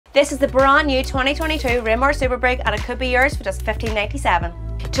This is the brand new 2022 Rimor Superbrig and it could be yours for just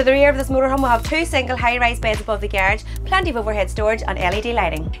 $15.97. To the rear of this motorhome we'll have 2 single high-rise beds above the garage, plenty of overhead storage and LED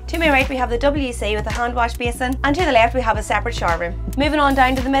lighting. To my right we have the WC with a hand wash basin, and to the left we have a separate shower room. Moving on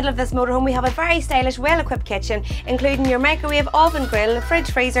down to the middle of this motorhome we have a very stylish, well-equipped kitchen, including your microwave, oven, grill,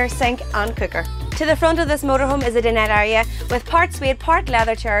 fridge, freezer, sink and cooker. To the front of this motorhome is a dinette area with part suede, part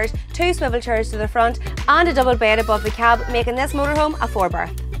leather chairs, 2 swivel chairs to the front and a double bed above the cab, making this motorhome a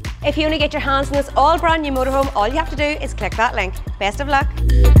 4-berth. If you want to get your hands on this all brand new motorhome, all you have to do is click that link. Best of luck!